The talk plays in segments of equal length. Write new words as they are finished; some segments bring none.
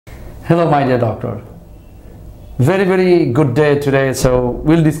Hello my dear doctor. Very good day today. So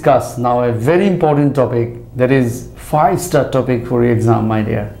we'll discuss now a very important topic that is 5-star topic for your exam, my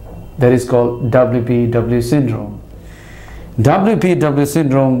dear. That is called WPW syndrome. WPW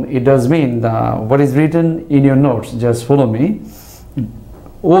syndrome, it does mean what is written in your notes. Just follow me.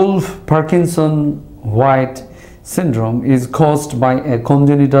 Wolf-Parkinson White syndrome is caused by a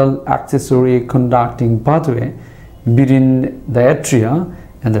congenital accessory conducting pathway between the atria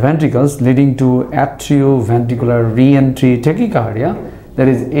and the ventricles, leading to atrioventricular re-entry tachycardia, that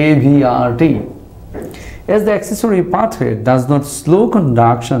is AVRT. As the accessory pathway does not slow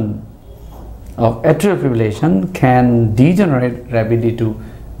conduction of atrial fibrillation, can degenerate rapidly to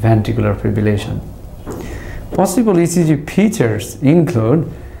ventricular fibrillation. Possible ECG features include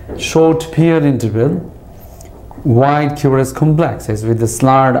short period interval, wide QRS complexes with the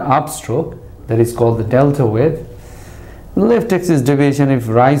slurred upstroke, that is called the delta wave, left axis deviation if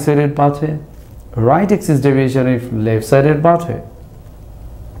right-sided pathway, right axis deviation if left-sided pathway.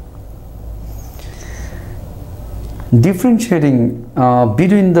 Differentiating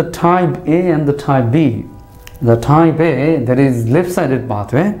between the type A and the type B. The type A, that is left-sided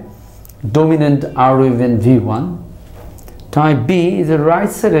pathway, dominant R wave in V1. Type B is a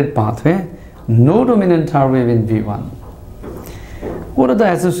right-sided pathway, no dominant R wave in V1. What are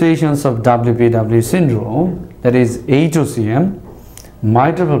the associations of WPW syndrome? That is HOCM,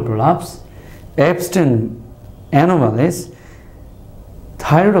 mitral prolapse, Epstein anomalies,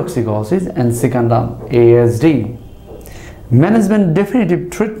 thyrotoxicosis, and secondum ASD. Management: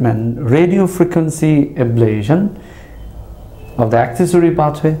 definitive treatment, radiofrequency ablation of the accessory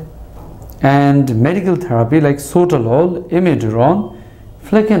pathway, and medical therapy like sotalol, imidurone,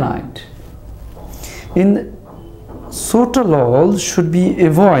 flecainide. In sotalol should be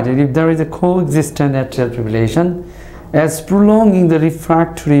avoided if there is a coexistent atrial fibrillation, as prolonging the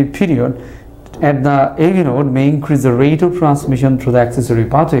refractory period at the AV node may increase the rate of transmission through the accessory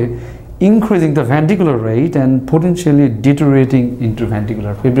pathway, increasing the ventricular rate and potentially deteriorating into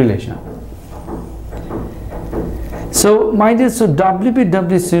ventricular fibrillation. So my dear, so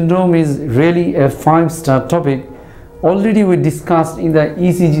WPW syndrome is really a 5-star topic. Already we discussed in the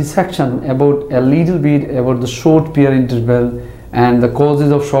ECG section about a little bit about the short period interval and the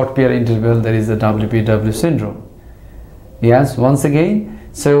causes of short period interval, that is the WPW syndrome. Yes, once again,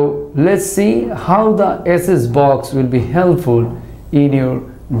 so let's see how the SS box will be helpful in your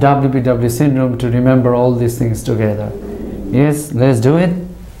WPW syndrome to remember all these things together. Yes, let's do it.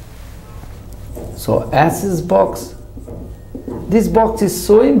 So SS box. This box is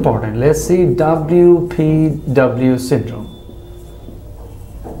so important. Let's see WPW syndrome.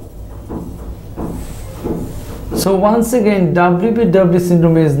 So once again, WPW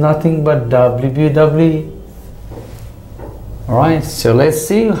syndrome is nothing but WPW. Alright, so let's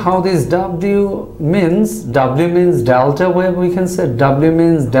see how this W means. W means delta wave, we can say. W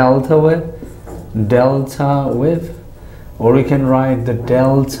means delta wave, or we can write the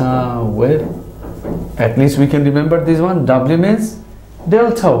delta wave. At least we can remember this one. W means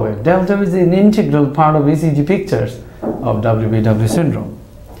delta wave. Delta wave is an integral part of ECG pictures of WPW syndrome.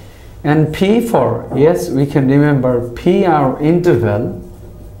 And P for, yes, we can remember PR interval,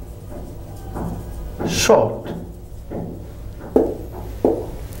 short.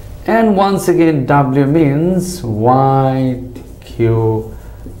 And once again, W means wide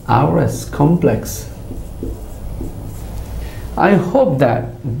QRS complex. I hope that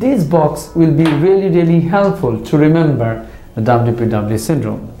this box will be really helpful to remember the WPW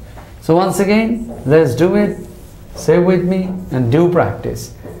syndrome. So once again, let's do it. Say with me and do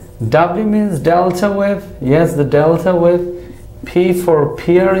practice. W means delta wave. Yes, the delta wave. P for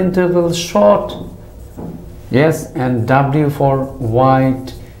PR interval, short. Yes, and W for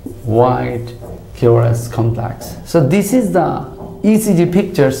wide QRS complex. So this is the ECG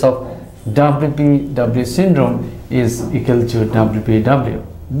pictures of WPW syndrome is equal to WPW.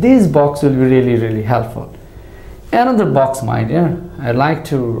 This box will be really helpful. Another box, my dear, I'd like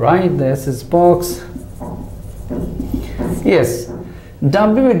to write the SS box. Yes,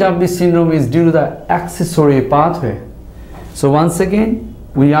 WPW syndrome is due to the accessory pathway. So once again,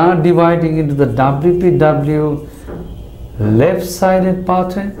 we are dividing into the WPW left-sided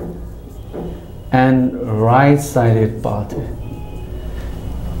pathway and right-sided pathway.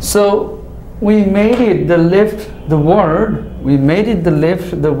 So we made it the word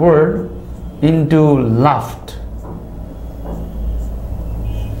into left,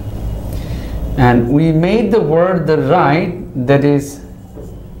 and we made the word the right, that is,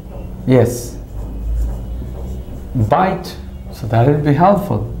 yes, bite. So that will be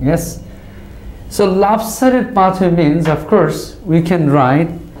helpful. Yes, so left-sided pathway means, of course, we can write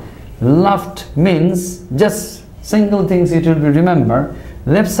left means just single things it will be remember.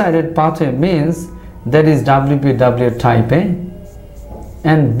 Left-sided pathway means that is WPW type A,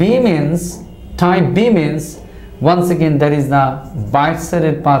 and B means type B means once again that is the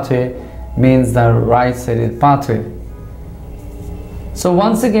right-sided pathway, means the right-sided pathway. So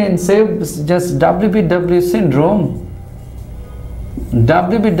once again say just WPW syndrome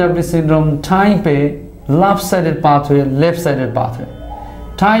type A, left-sided pathway, left-sided pathway.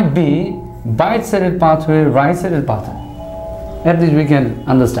 Type B, right-sided pathway, right-sided pathway. At least we can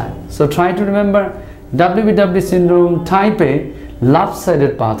understand. So try to remember WPW syndrome type A,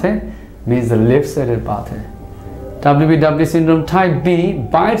 left-sided pathway means the left-sided pathway. WPW syndrome type B,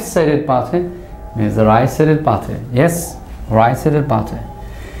 right-sided pathway means the right-sided pathway. Yes, right-sided pathway.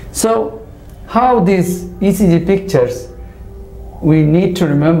 So how these ECG pictures, we need to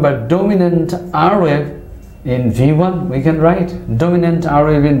remember dominant R wave in V1, we can write dominant R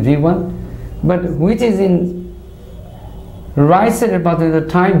wave in V1, but which is in right-sided pathway, the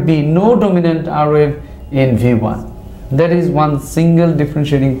type B, no dominant R wave in V1. That is one single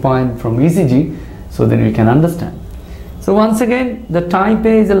differentiating point from ECG, so then we can understand. So once again, the type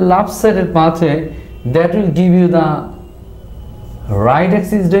A is a left-sided pathway that will give you the right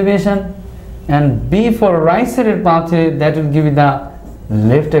axis deviation, and B for right-sided pathway that will give you the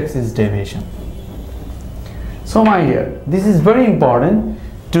left axis deviation. So my dear, this is very important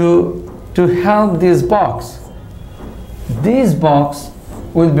to help this box. This box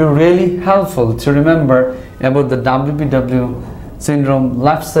will be really helpful to remember about the WPW syndrome,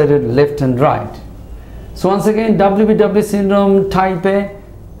 left-sided, left and right. So once again, WPW syndrome type A,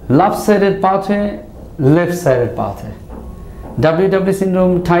 left-sided pathway, left-sided pathway. WPW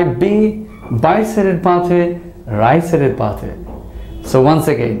syndrome type B, right-sided pathway, right-sided pathway. So once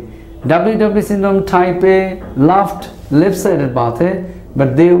again, WPW syndrome type A, left-sided pathway,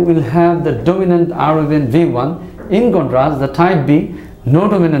 but they will have the dominant R wave in V1. In contrast, the type B, no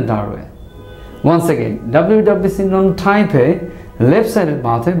dominant R wave. Once again, WPW syndrome type A, left-sided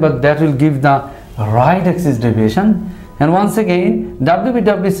pathway, but that will give the right axis deviation. And once again,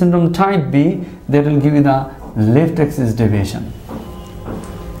 WPW syndrome type B, that will give you the left axis deviation.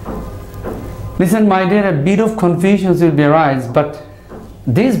 Listen my dear, a bit of confusion will be arise, but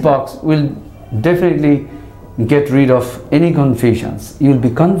this box will definitely get rid of any confusions. You will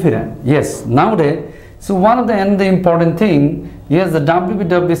be confident. Yes, nowadays, so one of the another important thing, yes, the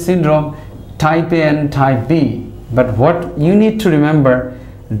WPW syndrome type A and type B, but what you need to remember,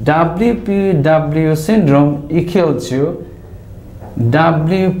 WPW syndrome equals to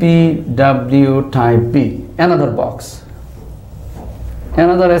WPW type B, another box.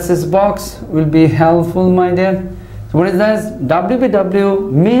 Another SS box will be helpful my dear. So what is that?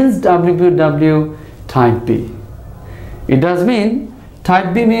 WPW means WPW type B. It does mean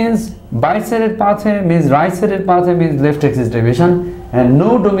type B means right-sided pathway, means right-sided pathway, means left axis deviation, and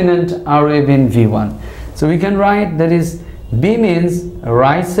no dominant R wave in V1. So we can write that is B means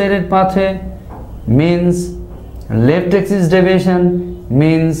right-sided pathway, means left axis deviation,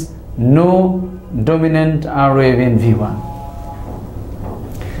 means no dominant R wave in V1.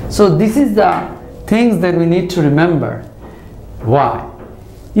 So this is the things that we need to remember. Why?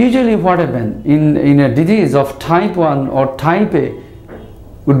 Usually what happens in a disease of type 1 or type A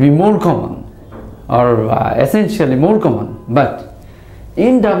would be more common, or essentially more common, but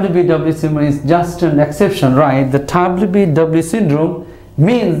in WPW syndrome is just an exception, right? The WPW syndrome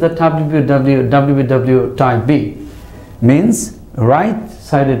means the WPW type B, means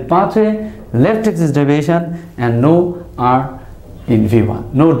right-sided pathway, left axis deviation, and no R in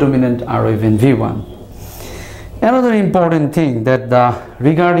V1, no dominant R wave in V1. Another important thing that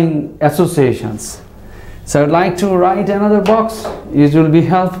regarding associations. So I'd like to write another box. It will be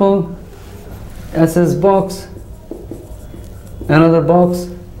helpful. SS box. Another box.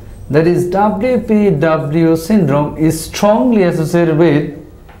 That is WPW syndrome is strongly associated with,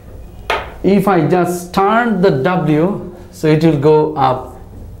 if I just turn the W, so it will go up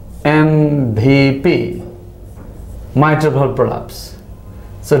MVP, mitral valve prolapse.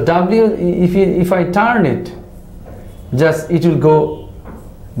 So W, if I turn it, just it will go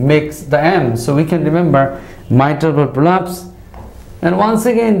makes the M, so we can remember mitral valve prolapse. And once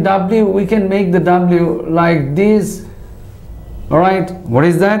again W, we can make the W like this. Alright, what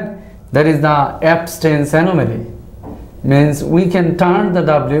is that? That is the Epstein's anomaly. Means we can turn the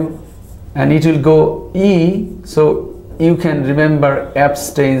W and it will go E, so you can remember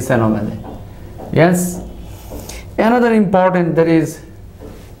Epstein's anomaly. Yes. Another important, that is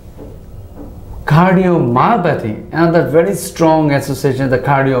cardiomyopathy, another very strong association, the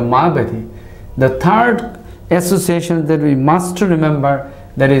cardiomyopathy. The third association that we must remember,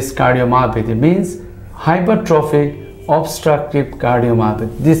 that is cardiomyopathy, means hypertrophic obstructive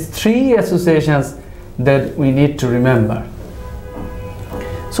cardiomyopathy. These three associations that we need to remember.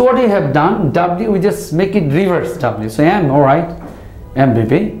 So what we have done, W, we just make it reverse W. So M, alright,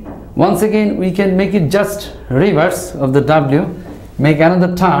 MBP. Once again, we can make it just reverse of the W, make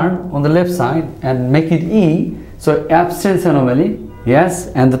another turn on the left side and make it E. So absence anomaly, yes,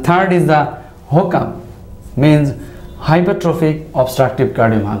 and the third is the HOCM, means hypertrophic obstructive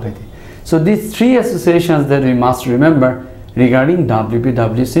cardiomyopathy. So these three associations that we must remember regarding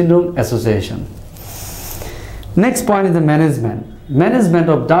WPW syndrome association. Next point is the management. Management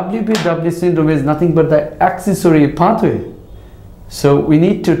of WPW syndrome is nothing but the accessory pathway. So we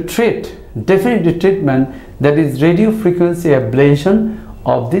need to treat, definitely treatment, that is radio frequency ablation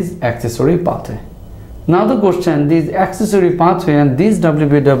of this accessory pathway. Now the question, this accessory pathway and this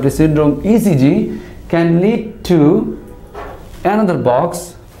WPW syndrome ECG can lead to another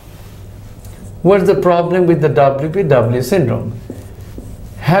box. What's the problem with the WPW syndrome?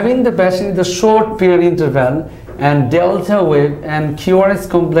 Having the patient in the short period interval and delta wave and QRS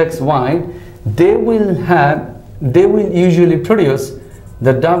complex wide, they will usually produce,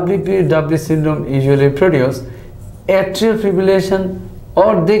 the WPW syndrome usually produce atrial fibrillation,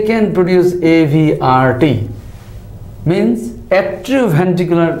 or they can produce AVRT, means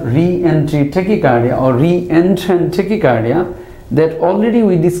atrioventricular re-entry tachycardia or re-entrant tachycardia, that already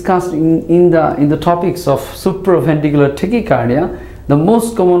we discussed in the topics of supraventricular tachycardia. The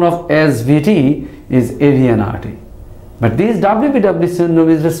most common of SVT is AVNRT, but this WPW syndrome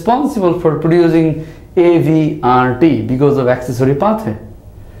is responsible for producing AVRT because of accessory pathway.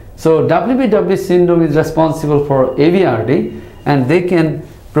 So WPW syndrome is responsible for AVRT, and they can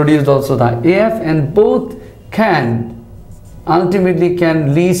produce also the AF, and both can ultimately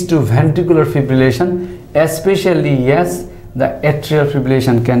can lead to ventricular fibrillation, especially, yes, the atrial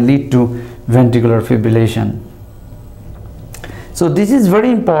fibrillation can lead to ventricular fibrillation. So this is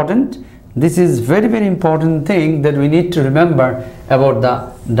very important. This is very important thing that we need to remember about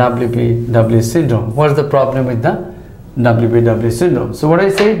the WPW syndrome. What is the problem with the WPW syndrome? So what I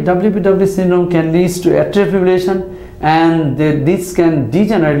said, WPW syndrome can lead to atrial fibrillation, and this can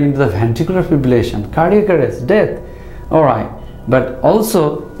degenerate into the ventricular fibrillation, cardiac arrest, death. Alright, but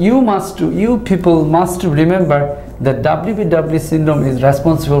also you people must remember that WPW syndrome is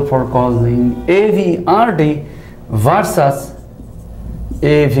responsible for causing AVRT versus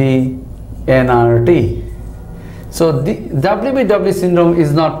AVNRT. So the WPW syndrome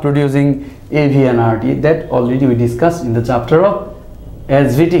is not producing AVNRT, that already we discussed in the chapter of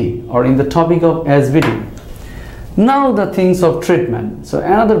SVT or in the topic of SVT. Now the things of treatment. So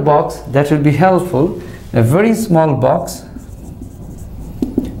another box that will be helpful, a very small box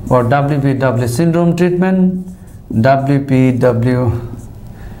for WPW syndrome treatment, WPW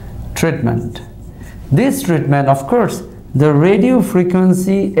treatment. This treatment, of course, the radio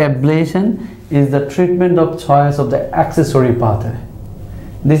frequency ablation is the treatment of choice of the accessory pathway.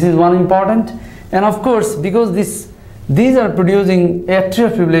 This is one important, and of course, because these are producing atrial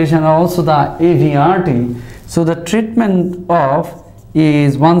fibrillation and also the AVRT, so the treatment of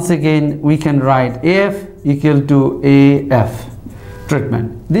is, once again we can write AF equal to AF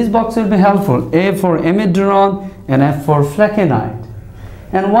treatment. This box will be helpful, A for amiodarone and F for flecainide.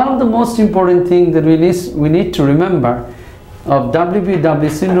 And one of the most important things that we need to remember of WPW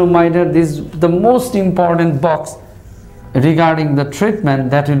syndrome, this is the most important box regarding the treatment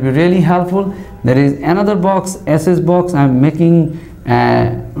that will be really helpful. There is another box, SS box. I am making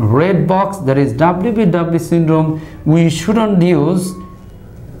a red box, that is WPW syndrome. We shouldn't use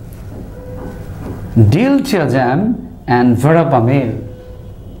diltiazem and verapamil.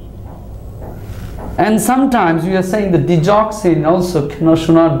 And sometimes we are saying the digoxin also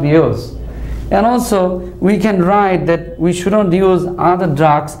should not be used. And also we can write that we shouldn't use other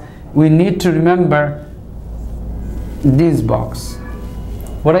drugs. We need to remember this box.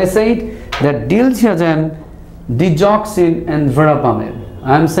 What I said, that diltiazem, digoxin and verapamil.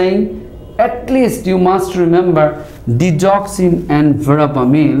 I am saying at least you must remember digoxin and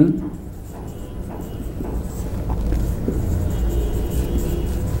verapamil.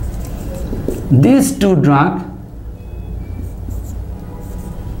 These two drugs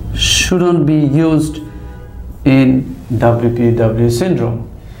shouldn't be used in WPW syndrome.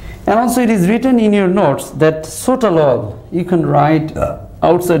 And also it is written in your notes that sotalol, you can write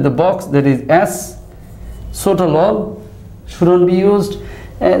outside the box, that is S, sotalol shouldn't be used.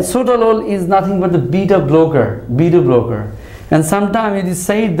 Sotalol is nothing but the beta blocker. And sometimes it is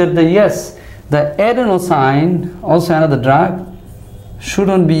said that the adenosine, also another drug,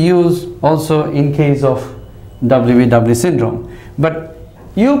 shouldn't be used also in case of WPW syndrome. But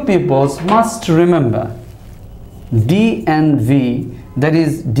you peoples must remember D and V, that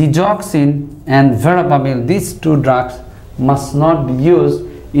is digoxin and verapamil, these two drugs must not be used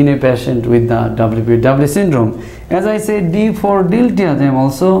in a patient with the WPW syndrome. As I said, D for diltiazem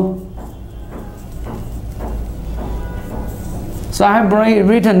also. So I have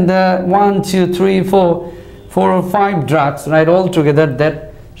written the 1, 2, 3, 4 or 5 drugs, right, all together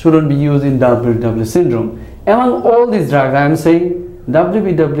that shouldn't be used in WPW syndrome. Among all these drugs, I am saying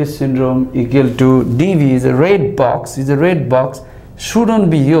WPW syndrome equal to DV is a red box, shouldn't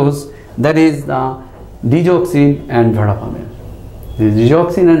be used, that is the digoxin and verapamil. The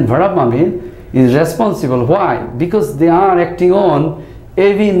digoxin and verapamil is responsible. Why? Because they are acting on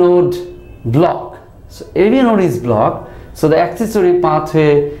AV node block. So AV node is blocked, so the accessory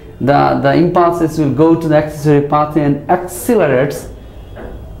pathway, the impulses will go to the accessory pathway and accelerates,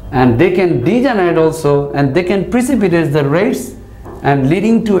 and they can degenerate also, and they can precipitate the rates and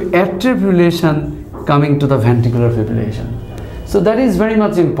leading to atrial fibrillation coming to the ventricular fibrillation. So that is very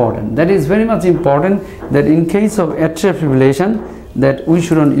much important. That is very much important that in case of atrial fibrillation that we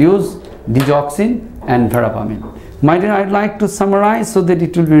shouldn't use digoxin and verapamil. My dear, I'd like to summarize so that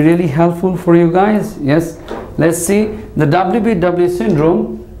it will be really helpful for you guys. Yes, let's see the WPW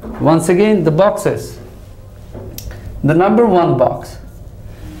syndrome. Once again, the boxes. The number 1 box.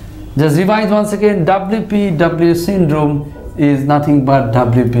 Just revise once again. WPW syndrome is nothing but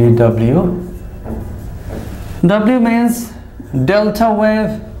WPW. W means delta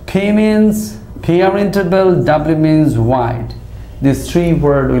wave, P means PR interval, W means wide. These 3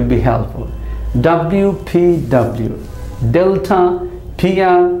 words will be helpful. WPW, delta,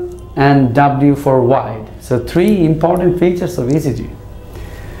 PR and W for wide. So 3 important features of ECG.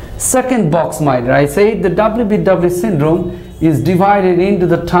 Second box, my dear, I said the WPW syndrome is divided into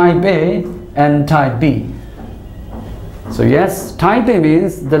the type A and type B. So yes, type A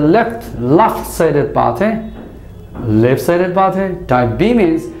means the left-sided pathway, left-sided pathway. Type B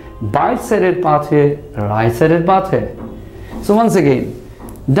means right-sided pathway, right-sided pathway. So once again,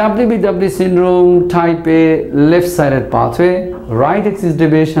 WPW syndrome, type A, left-sided pathway, right axis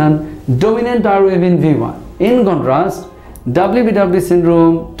deviation, dominant R wave in V1. In contrast, WPW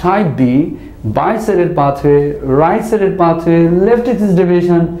syndrome, type B, bisided pathway, right-sided pathway, left axis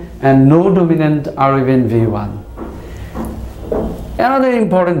deviation, and no dominant R wave in V1. Another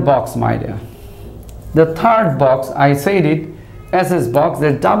important box, my dear. The third box, I said it, SS box,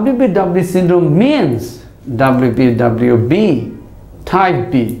 that WPW syndrome means WPWB,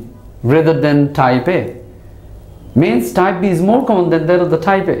 type B, rather than type A. Means type B is more common than that of the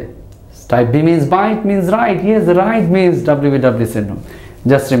type A. Type B means bite, means right. Yes, the right means WPW syndrome.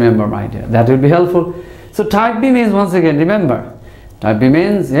 Just remember, my dear. That will be helpful. So type B means, once again, remember. Type B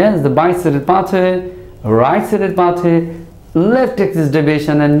means, yes, the bisided pathway, right-sided pathway, left axis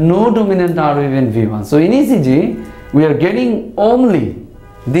deviation, and no dominant R wave in V1. So in ECG, we are getting only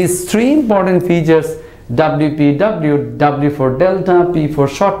these 3 important features: WPW, W for delta, P for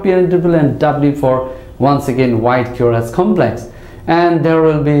short PR interval, and W for, once again, wide QRS complex. And there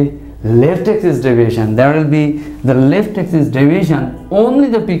will be left axis deviation. There will be the left axis deviation, only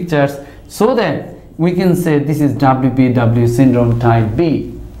the pictures, so that we can say this is WPW syndrome type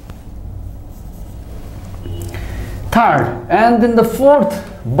B. Third, and then the fourth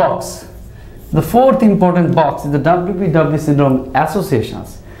box, the fourth important box is the WPW syndrome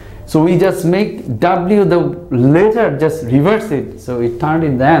associations. So we just make W, the letter, just reverse it, so it turned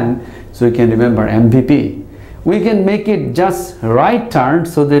in the M, so you can remember MPP. We can make it just right turn,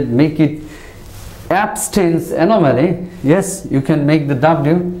 so that make it abstinence anomaly. Yes, you can make the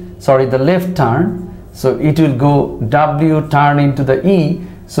W, sorry, the left turn, so it will go W turn into the E.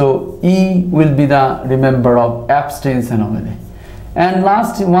 So E will be the, remember, of abstinence anomaly. And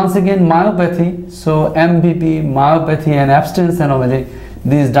last, once again, myopathy. So MPP, myopathy and abstinence anomaly.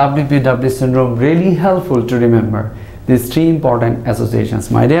 This WPW syndrome really helpful to remember these 3 important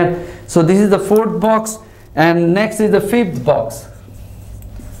associations, my dear. So this is the 4th box, and next is the 5th box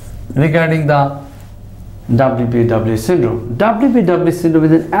regarding the WPW syndrome. WPW syndrome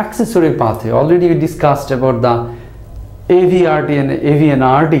is an accessory pathway. Already we discussed about the AVRT and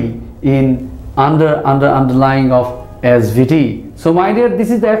AVNRT in underlying of SVT. So my dear,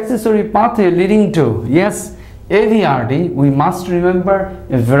 this is the accessory pathway leading to, yes, AVRT. We must remember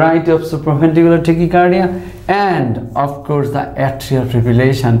a variety of supraventricular tachycardia and of course the atrial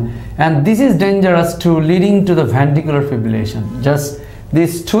fibrillation, and this is dangerous to leading to the ventricular fibrillation. Just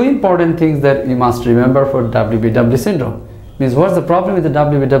these 2 important things that we must remember for WPW syndrome. Means what's the problem with the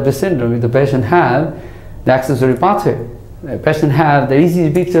WPW syndrome? If the patient have the accessory pathway, the patient have the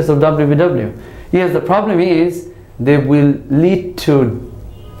ECG pictures of WPW. Yes, the problem is they will lead to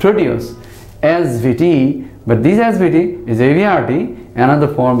produce SVT, but this SVT is AVRT, another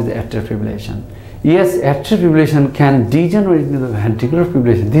form is atrial fibrillation. Yes, atrial fibrillation can degenerate into the ventricular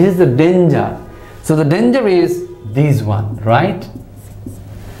fibrillation. This is the danger. So the danger is this one, right?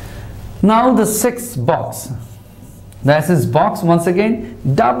 Now the sixth box. This is box once again,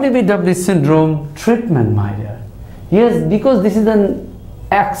 WBW syndrome treatment, my dear. Yes, because this is an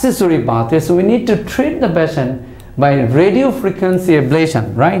accessory pathway, so we need to treat the patient by radio frequency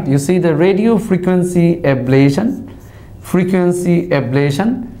ablation, right? You see the radio frequency ablation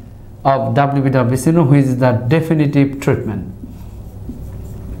of WBW syndrome, which is the definitive treatment.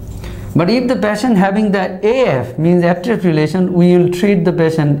 But if the patient having the AF, means atrial fibrillation, we will treat the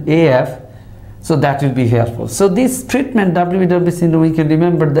patient AF, so that will be helpful. So this treatment WBW syndrome, we can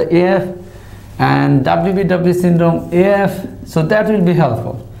remember the AF and WBW syndrome AF, so that will be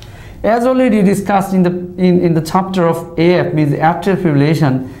helpful. As already discussed in the chapter of AF, means atrial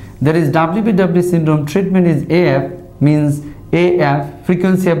fibrillation, there is WBW syndrome treatment is AF, means AF,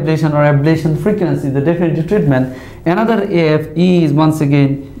 frequency ablation or ablation frequency, the definitive treatment. Another AF is once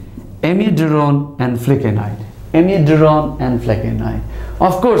again amiodarone and flecainide. Amiodarone and flecainide.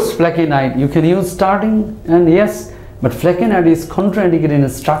 Of course, flecainide you can use starting, and yes, but flecainide is contraindicated in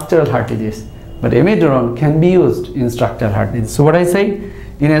structural heart disease. But amiodarone can be used in structural heart disease. So what I say,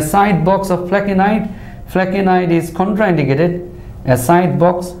 in a side box of flecainide, flecainide is contraindicated. A side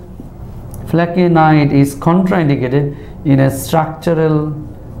box, flecainide is contraindicated in a structural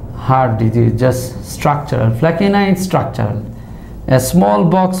heart disease, just structural. Flecainide structural. A small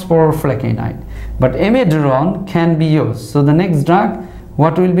box for flecainide. But amiodarone can be used. So the next drug,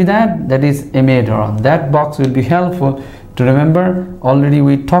 what will be that? That is amiodarone. That box will be helpful to remember. Already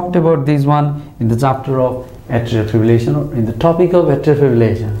we talked about this one in the chapter of atrial fibrillation, or in the topic of atrial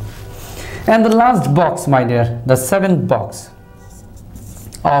fibrillation. And the last box, my dear, the seventh box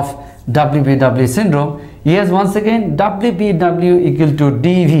of WBW syndrome. Yes, once again, WBW equal to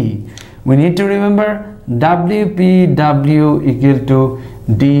DV. We need to remember WBW equal to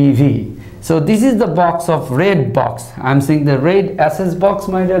DV. So this is the box of red box. I'm saying the red SS box,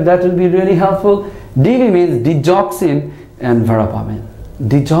 my dear, that will be really helpful. DV means digoxin and verapamil.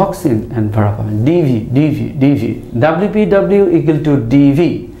 Digoxin and verapamil. DV. WBW equal to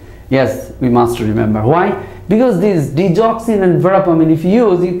DV. Yes, we must remember. Why? Because this digoxin and verapamil, if you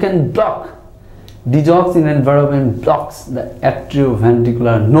use, you can block. Digoxin and verapamil blocks the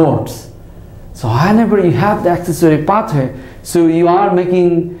atrioventricular nodes. So whenever you have the accessory pathway, so you are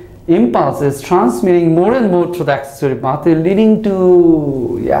making impulses transmitting more and more through the accessory pathway, leading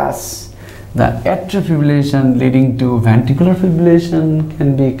to, yes, the atrial fibrillation, leading to ventricular fibrillation,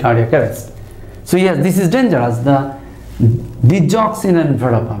 can be cardiac arrest. So yes, this is dangerous, the digoxin and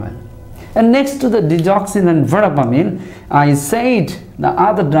verapamil. And next to the digoxin and verapamil, I said the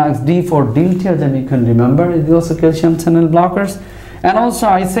other drugs, D for diltiazem, you can remember, is also calcium channel blockers. And also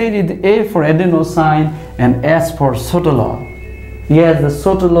I said it, A for adenosine and S for sotalol. Yes, the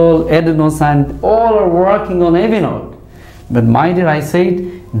sotalol, adenosine, all are working on AV node. But my dear, I said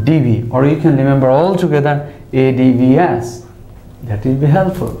DV, or you can remember all together ADVS. That will be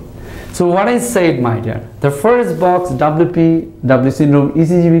helpful. So what I said, my dear, the first box WBW syndrome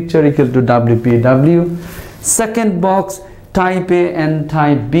ECG picture equal to WBW. Second box type A and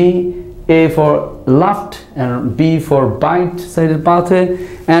type B, A for left and B for right sided pathway.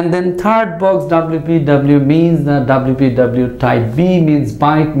 And then third box WBW means the WBW type B, means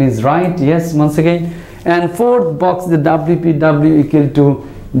bite, means right. Yes, once again. And fourth box, the WBW equal to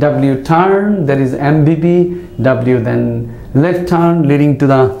W turn, that is MVP, W then left turn, leading to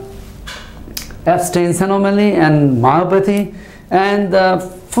the abstinence anomaly and myopathy. And the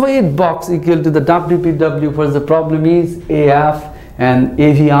fifth box equal to the WBW for the problem is AF and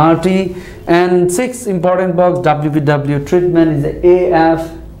AVRT. And sixth important box WBW treatment is the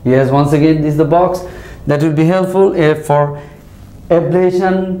AF. Yes, once again, this is the box that will be helpful. A for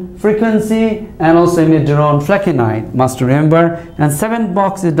ablation frequency and also amiodarone flecainide, must remember. And seventh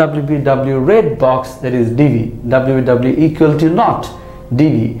box is WBW red box, that is DV. WBW equal to not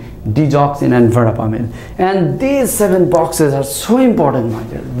DV, digoxin and verapamil. And these 7 boxes are so important, my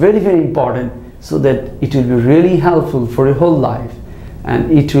dear, very, very important, so that it will be really helpful for your whole life,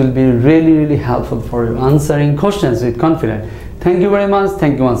 and it will be really, really helpful for you answering questions with confidence. Thank you very much.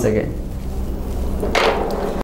 Thank you once again.